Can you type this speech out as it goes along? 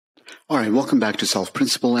All right, welcome back to Self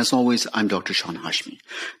Principle. As always, I'm Dr. Sean Hashmi.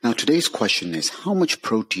 Now, today's question is, how much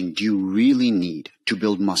protein do you really need to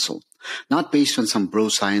build muscle? Not based on some bro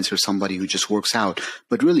science or somebody who just works out,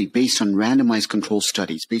 but really based on randomized control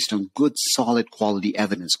studies, based on good, solid quality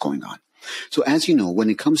evidence going on. So as you know,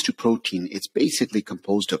 when it comes to protein, it's basically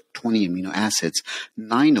composed of 20 amino acids,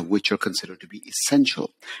 9 of which are considered to be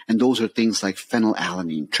essential. And those are things like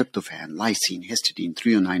phenylalanine, tryptophan, lysine, histidine,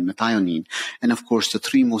 threonine, methionine, and of course the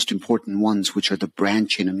 3 most important ones, which are the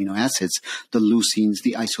branched chain amino acids, the leucines,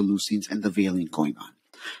 the isoleucines, and the valine going on.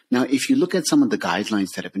 Now, if you look at some of the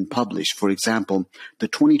guidelines that have been published, for example, the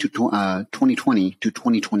 2020 to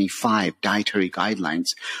 2025 dietary guidelines,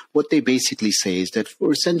 what they basically say is that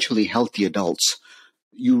for essentially healthy adults,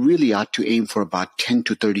 you really ought to aim for about 10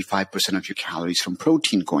 to 35% of your calories from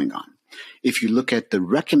protein going on. If you look at the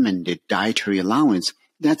recommended dietary allowance,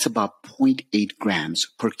 that's about 0.8 grams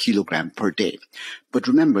per kilogram per day. But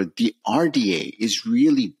remember, the RDA is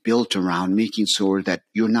really built around making sure that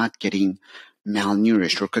you're not getting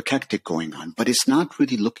malnourished or cachectic going on, but it's not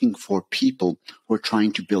really looking for people who are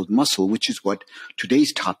trying to build muscle, which is what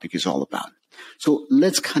today's topic is all about. So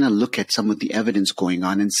let's kind of look at some of the evidence going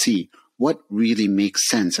on and see what really makes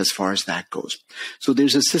sense as far as that goes. So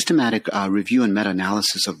there's a systematic review and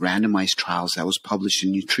meta-analysis of randomized trials that was published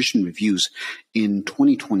in Nutrition Reviews in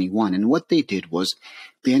 2021. And what they did was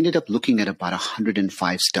they ended up looking at about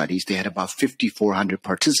 105 studies. They had about 5,400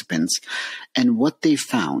 participants. And what they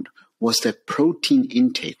found was that protein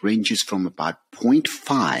intake ranges from about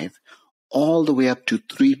 0.5 all the way up to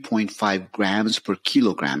 3.5 grams per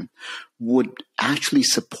kilogram would actually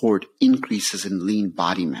support increases in lean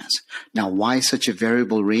body mass. Now, why such a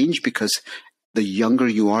variable range? Because the younger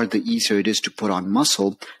you are, the easier it is to put on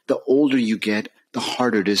muscle. The older you get, the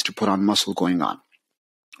harder it is to put on muscle going on.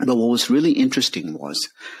 But what was really interesting was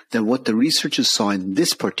that what the researchers saw in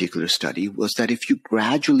this particular study was that if you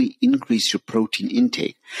gradually increase your protein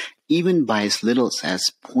intake, even by as little as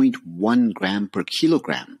 0.1 gram per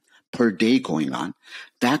kilogram per day going on,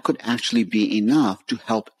 that could actually be enough to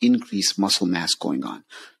help increase muscle mass going on.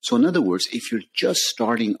 So in other words, if you're just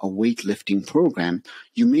starting a weightlifting program,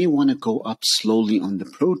 you may want to go up slowly on the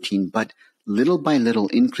protein, but little by little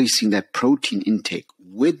increasing that protein intake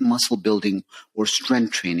with muscle building or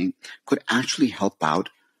strength training could actually help out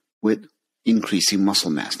with increasing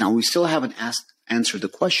muscle mass. Now, we still haven't answered the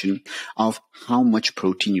question of how much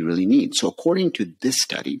protein you really need. So according to this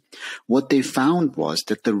study, what they found was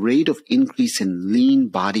that the rate of increase in lean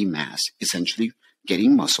body mass, essentially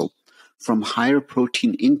getting muscle, from higher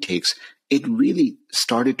protein intakes, it really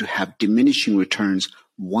started to have diminishing returns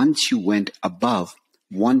once you went above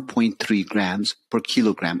 1.3 grams per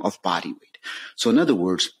kilogram of body weight. So in other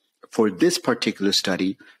words, for this particular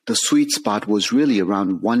study, the sweet spot was really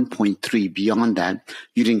around 1.3. Beyond that,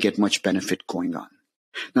 you didn't get much benefit going on.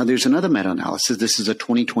 Now, there's another meta-analysis. This is a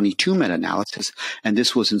 2022 meta-analysis, and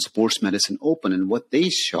this was in Sports Medicine Open. And what they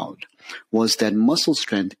showed was that muscle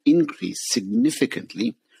strength increased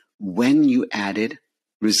significantly when you added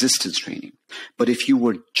resistance training. But if you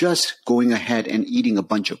were just going ahead and eating a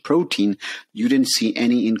bunch of protein, you didn't see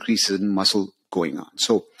any increases in muscle going on.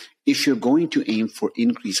 So if you're going to aim for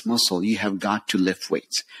increased muscle, you have got to lift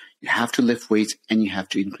weights. You have to lift weights and you have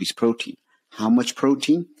to increase protein. How much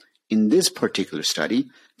protein? In this particular study,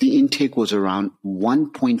 the intake was around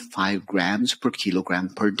 1.5 grams per kilogram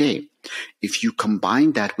per day. If you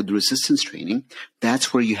combine that with resistance training,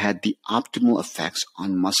 that's where you had the optimal effects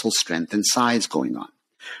on muscle strength and size going on.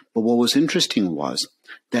 But what was interesting was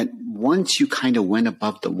that once you kind of went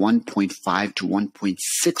above the 1.5 to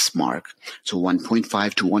 1.6 mark, so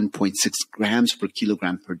 1.5 to 1.6 grams per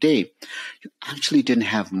kilogram per day, you actually didn't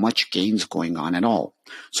have much gains going on at all.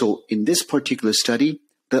 So in this particular study,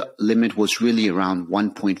 the limit was really around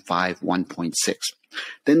 1.5, 1.6.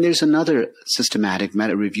 Then there's another systematic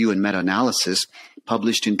meta-review and meta-analysis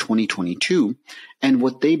published in 2022. And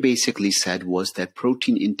what they basically said was that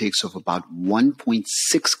protein intakes of about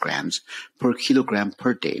 1.6 grams per kilogram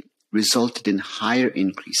per day resulted in higher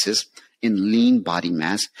increases in lean body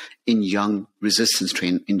mass in young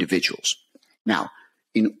resistance-trained individuals. Now,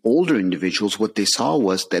 in older individuals, what they saw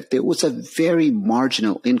was that there was a very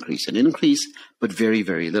marginal increase, an increase, but very,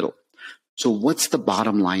 very little. So what's the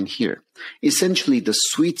bottom line here? Essentially, the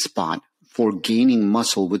sweet spot for gaining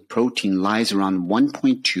muscle with protein lies around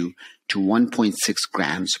 1.2 to 1.6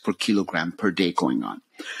 grams per kilogram per day going on.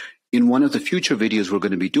 In one of the future videos we're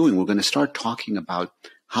going to be doing, we're going to start talking about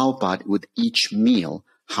how about with each meal,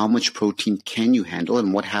 how much protein can you handle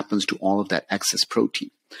and what happens to all of that excess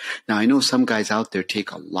protein. Now, I know some guys out there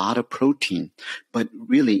take a lot of protein, but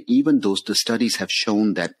really, even those, the studies have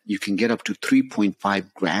shown that you can get up to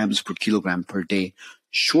 3.5 grams per kilogram per day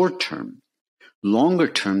short term. Longer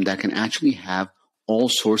term, that can actually have all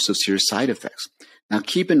sorts of serious side effects. Now,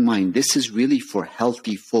 keep in mind, this is really for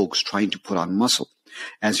healthy folks trying to put on muscle.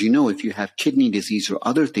 As you know, if you have kidney disease or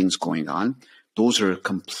other things going on, those are a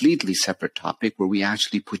completely separate topic where we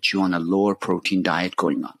actually put you on a lower protein diet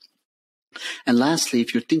going on. And lastly,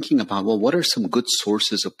 if you're thinking about, well, what are some good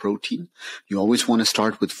sources of protein? You always want to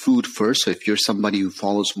start with food first. So if you're somebody who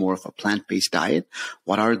follows more of a plant-based diet,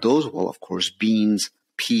 what are those? Well, of course, beans,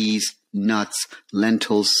 peas, nuts,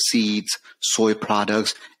 lentils, seeds, soy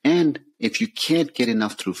products, and if you can't get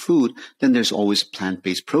enough through food, then there's always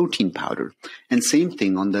plant-based protein powder. And same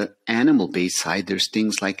thing on the animal-based side, there's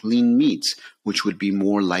things like lean meats, which would be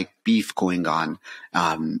more like beef going on,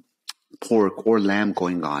 pork or lamb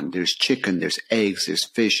going on. There's chicken, there's eggs, there's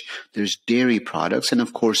fish, there's dairy products, and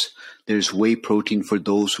of course, there's whey protein for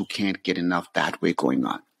those who can't get enough that way going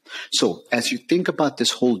on. So as you think about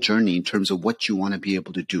this whole journey in terms of what you want to be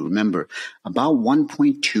able to do, remember, about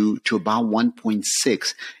 1.2 to about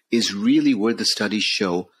 1.6 is really where the studies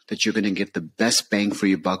show that you're going to get the best bang for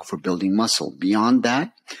your buck for building muscle. Beyond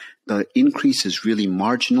that, the increase is really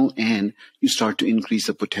marginal, and you start to increase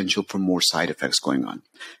the potential for more side effects going on.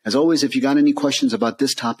 As always, if you got any questions about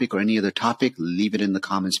this topic or any other topic, leave it in the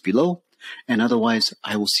comments below. And otherwise,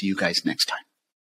 I will see you guys next time.